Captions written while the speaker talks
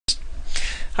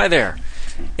Hi there.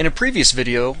 In a previous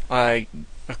video I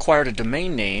acquired a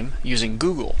domain name using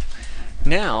Google.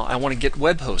 Now I want to get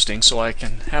web hosting so I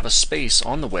can have a space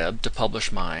on the web to publish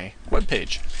my web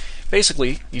page.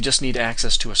 Basically, you just need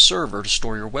access to a server to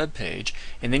store your web page,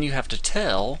 and then you have to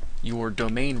tell your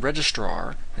domain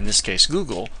registrar, in this case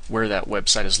Google, where that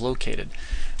website is located.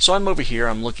 So I'm over here,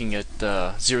 I'm looking at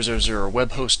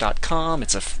 000webhost.com.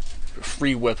 It's a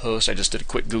free web host. I just did a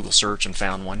quick Google search and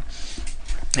found one.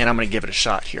 And I'm going to give it a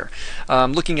shot here.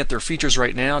 Looking at their features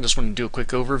right now, I just want to do a quick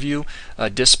overview.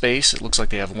 Disk space, it looks like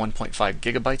they have 1.5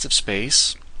 gigabytes of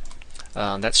space.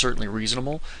 That's certainly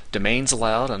reasonable. Domains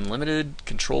allowed, unlimited.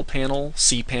 Control panel,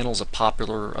 cPanel is a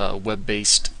popular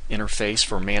web-based interface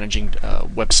for managing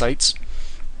websites.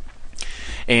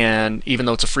 And even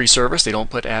though it's a free service, they don't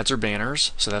put ads or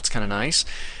banners, so that's kind of nice.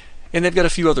 And they've got a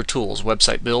few other tools.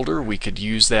 Website Builder, we could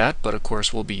use that, but of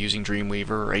course we'll be using Dreamweaver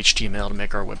or HTML to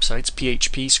make our websites.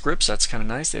 PHP scripts, that's kind of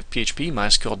nice. They have PHP,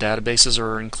 MySQL databases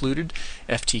are included.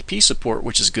 FTP support,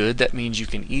 which is good. That means you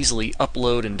can easily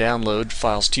upload and download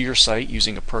files to your site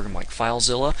using a program like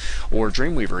FileZilla or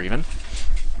Dreamweaver even.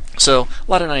 So a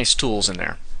lot of nice tools in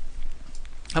there.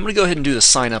 I'm going to go ahead and do the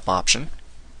sign up option.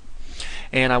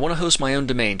 And I want to host my own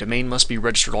domain. Domain must be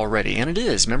registered already, and it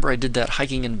is. Remember, I did that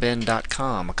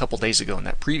hikingandben.com a couple days ago in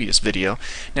that previous video.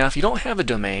 Now, if you don't have a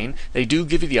domain, they do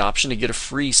give you the option to get a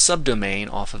free subdomain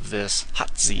off of this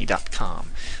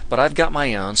hotz.com. But I've got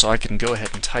my own, so I can go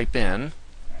ahead and type in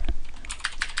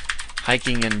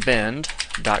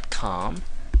hikingandben.com.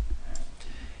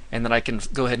 And then I can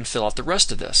go ahead and fill out the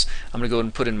rest of this. I'm going to go ahead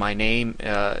and put in my name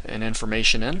and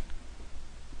information in.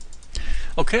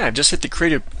 Okay, I've just hit the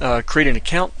create an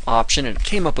account option, and it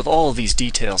came up with all of these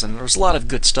details, and there's a lot of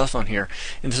good stuff on here,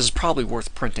 and this is probably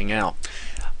worth printing out.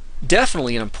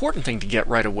 Definitely an important thing to get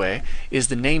right away is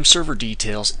the name server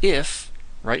details if,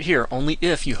 right here, only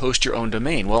if you host your own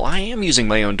domain. Well, I am using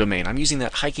my own domain. I'm using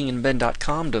that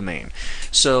hikingandben.com domain.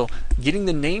 So getting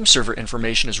the name server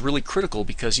information is really critical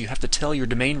because you have to tell your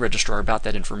domain registrar about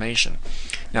that information.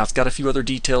 Now it's got a few other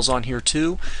details on here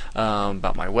too,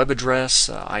 about my web address,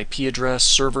 IP address,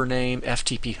 server name,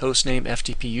 FTP host name,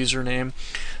 FTP username.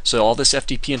 So all this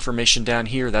FTP information down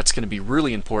here, that's going to be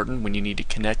really important when you need to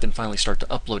connect and finally start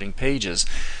to uploading pages.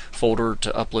 Folder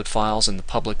to upload files in the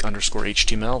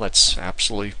public_HTML, that's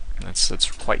absolutely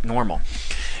that's quite normal.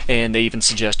 And they even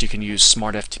suggest you can use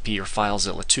SmartFTP or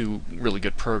FileZilla, two really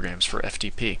good programs for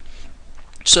FTP.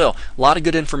 So a lot of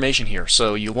good information here,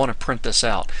 so you want to print this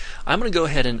out. I'm going to go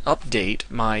ahead and update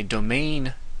my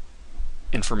domain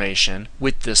information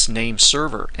with this name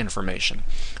server information.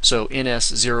 So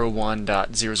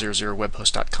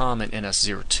ns01.000webhost.com and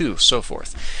ns02, so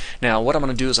forth. Now what I'm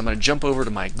going to do is I'm going to jump over to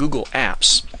my Google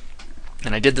Apps.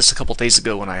 And I did this a couple days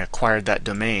ago when I acquired that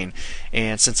domain,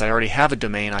 and since I already have a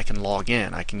domain, I can log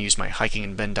in. I can use my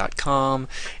hikingandben.com,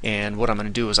 and what I'm going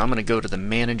to do is I'm going to go to the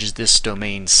Manage This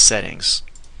Domain settings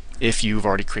if you've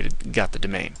already got the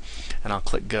domain. And I'll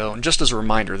click Go. And just as a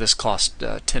reminder, this costs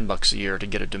 $10 a year to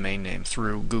get a domain name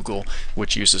through Google,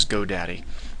 which uses GoDaddy.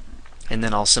 And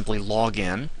then I'll simply log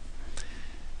in,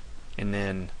 and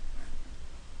then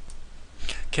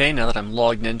okay, now that I'm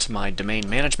logged into my domain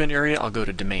management area, I'll go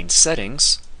to Domain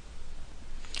Settings,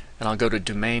 and I'll go to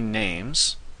Domain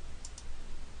Names,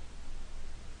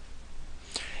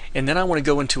 and then I want to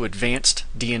go into Advanced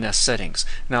DNS Settings.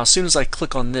 Now as soon as I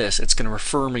click on this, it's going to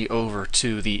refer me over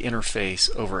to the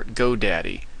interface over at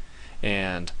GoDaddy,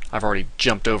 and I've already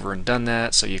jumped over and done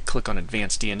that. So you click on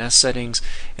Advanced DNS Settings,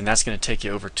 and that's going to take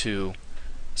you over to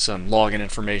some login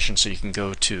information, so you can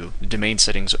go to the domain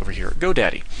settings over here at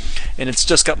GoDaddy. And it's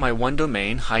just got my one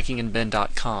domain,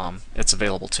 hikingandben.com. It's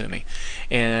available to me,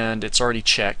 and it's already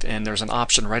checked, and there's an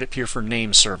option right up here for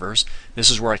name servers.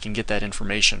 This is where I can get that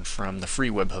information from the free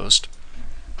web host,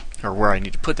 or where I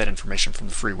need to put that information from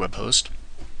the free web host.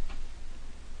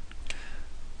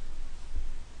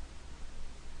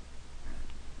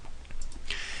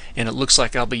 And it looks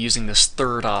like I'll be using this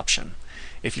third option.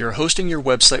 If you're hosting your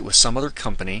website with some other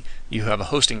company, you have a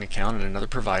hosting account at another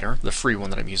provider, the free one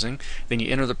that I'm using, then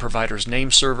you enter the provider's name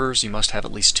servers. You must have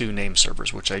at least 2 name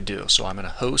servers, which I do. So I'm going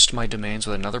to host my domains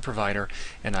with another provider,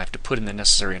 and I have to put in the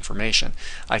necessary information.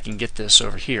 I can get this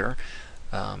over here.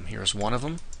 Here's one of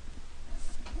them.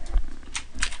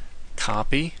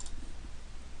 Copy,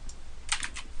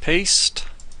 paste,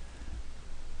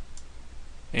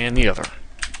 and the other.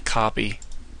 Copy,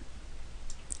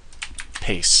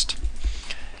 paste.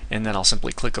 And then I'll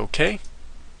simply click OK.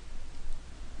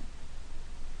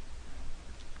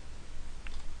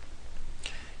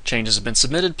 Changes have been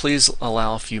submitted. Please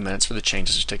allow a few minutes for the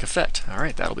changes to take effect.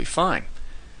 Alright, that'll be fine.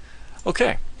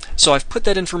 Okay, So I've put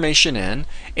that information in,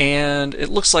 and it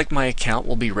looks like my account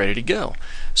will be ready to go.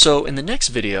 So in the next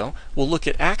video, we'll look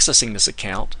at accessing this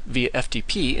account via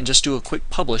FTP and just do a quick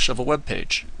publish of a web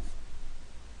page.